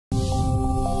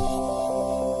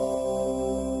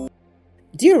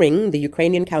During the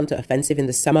Ukrainian counter-offensive in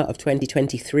the summer of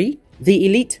 2023, the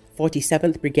elite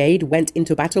 47th Brigade went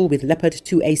into battle with Leopard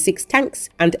 2A6 tanks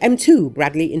and M2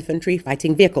 Bradley infantry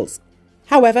fighting vehicles.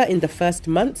 However, in the first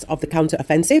months of the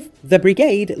counter-offensive, the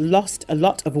brigade lost a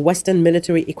lot of Western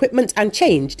military equipment and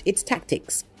changed its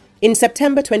tactics. In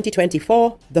September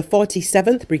 2024, the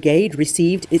 47th Brigade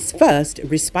received its first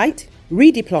respite,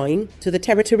 redeploying to the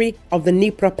territory of the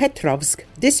Dnipropetrovsk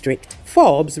district,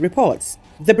 Forbes reports.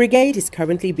 The brigade is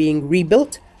currently being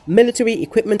rebuilt, military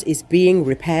equipment is being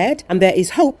repaired, and there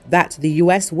is hope that the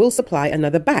US will supply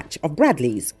another batch of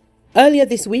Bradleys. Earlier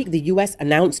this week, the US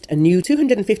announced a new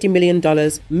 $250 million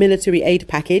military aid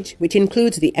package, which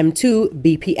includes the M2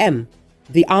 BPM.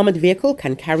 The armored vehicle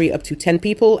can carry up to 10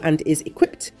 people and is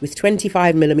equipped with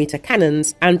 25mm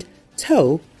cannons and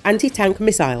TOW anti-tank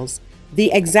missiles.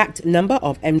 The exact number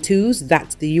of M2s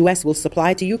that the US will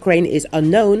supply to Ukraine is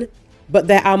unknown, but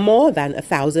there are more than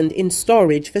 1,000 in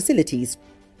storage facilities.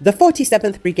 The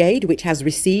 47th Brigade, which has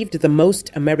received the most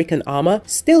American armor,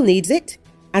 still needs it,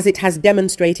 as it has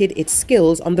demonstrated its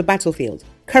skills on the battlefield.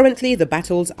 Currently, the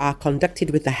battles are conducted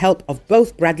with the help of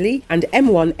both Bradley and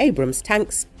M1 Abrams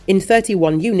tanks in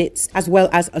 31 units, as well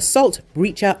as assault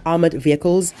breacher armored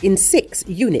vehicles in 6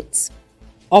 units.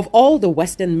 Of all the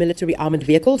Western military armored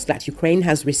vehicles that Ukraine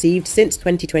has received since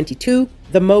 2022,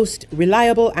 the most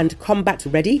reliable and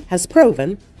combat-ready has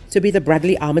proven to be the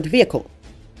Bradley armored vehicle.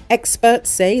 Experts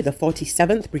say the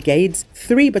 47th Brigade's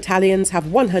 3 battalions have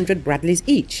 100 Bradleys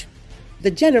each.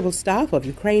 The General Staff of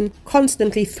Ukraine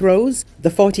constantly throws the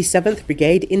 47th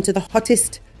Brigade into the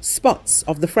hottest spots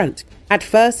of the front. At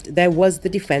first, there was the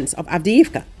defense of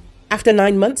Avdiivka. After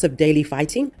 9 months of daily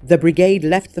fighting, the brigade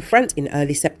left the front in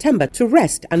early September to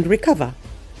rest and recover.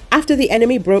 After the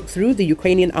enemy broke through the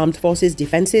Ukrainian Armed Forces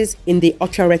defenses in the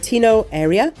Ocharetino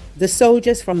area, the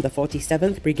soldiers from the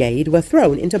 47th Brigade were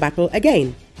thrown into battle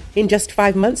again. In just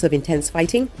 5 months of intense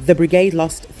fighting, the brigade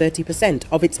lost 30%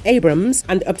 of its Abrams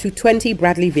and up to 20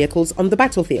 Bradley vehicles on the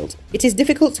battlefield. It is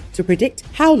difficult to predict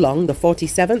how long the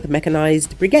 47th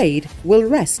Mechanized Brigade will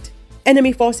rest.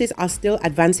 Enemy forces are still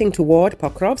advancing toward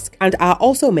Pokrovsk and are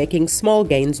also making small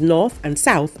gains north and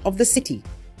south of the city.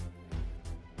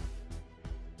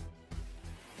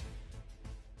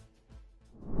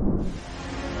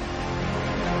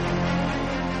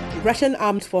 Russian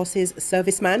Armed Forces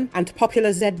serviceman and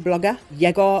popular Z blogger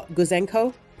Yegor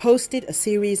Guzenko posted a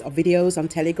series of videos on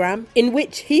Telegram in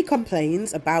which he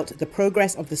complains about the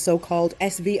progress of the so-called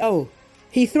SVO.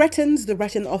 He threatens the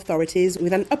Russian authorities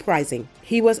with an uprising.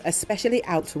 He was especially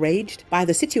outraged by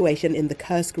the situation in the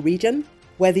Kursk region,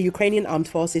 where the Ukrainian armed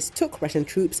forces took Russian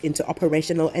troops into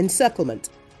operational encirclement.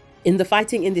 In the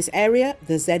fighting in this area,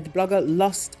 the Z blogger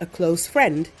lost a close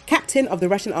friend, captain of the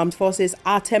Russian armed forces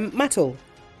Artem Matol.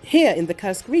 Here in the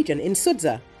Kursk region in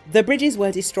Sudza, the bridges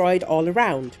were destroyed all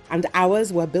around, and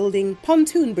ours were building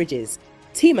pontoon bridges.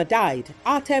 Tima died,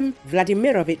 Artem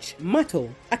Vladimirovich Matol,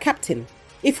 a captain.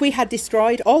 If we had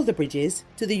destroyed all the bridges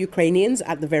to the Ukrainians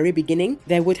at the very beginning,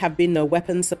 there would have been no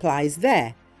weapon supplies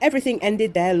there. Everything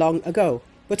ended there long ago.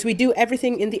 But we do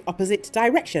everything in the opposite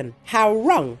direction. How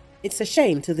wrong! It's a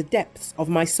shame to the depths of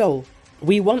my soul.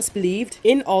 We once believed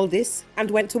in all this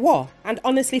and went to war and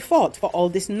honestly fought for all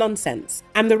this nonsense.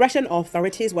 And the Russian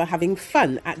authorities were having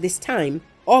fun at this time,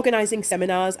 organizing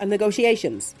seminars and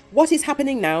negotiations. What is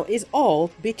happening now is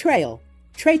all betrayal.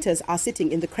 Traitors are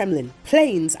sitting in the Kremlin.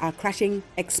 Planes are crashing,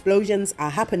 explosions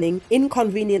are happening,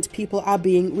 inconvenient people are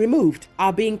being removed,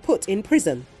 are being put in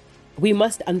prison. We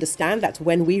must understand that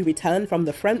when we return from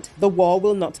the front, the war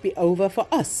will not be over for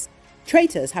us.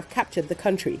 Traitors have captured the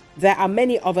country. There are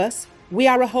many of us. We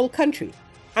are a whole country.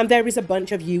 And there is a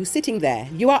bunch of you sitting there.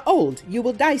 You are old. You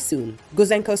will die soon,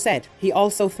 Guzenko said. He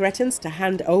also threatens to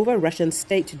hand over Russian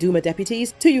State Duma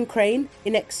deputies to Ukraine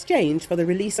in exchange for the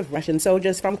release of Russian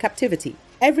soldiers from captivity.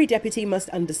 Every deputy must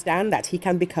understand that he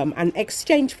can become an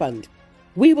exchange fund.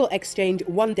 We will exchange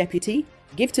one deputy,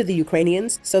 give to the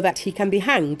Ukrainians so that he can be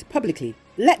hanged publicly.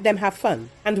 Let them have fun.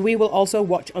 And we will also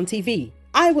watch on TV.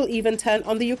 I will even turn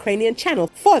on the Ukrainian channel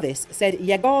for this, said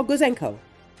Yegor Guzenko.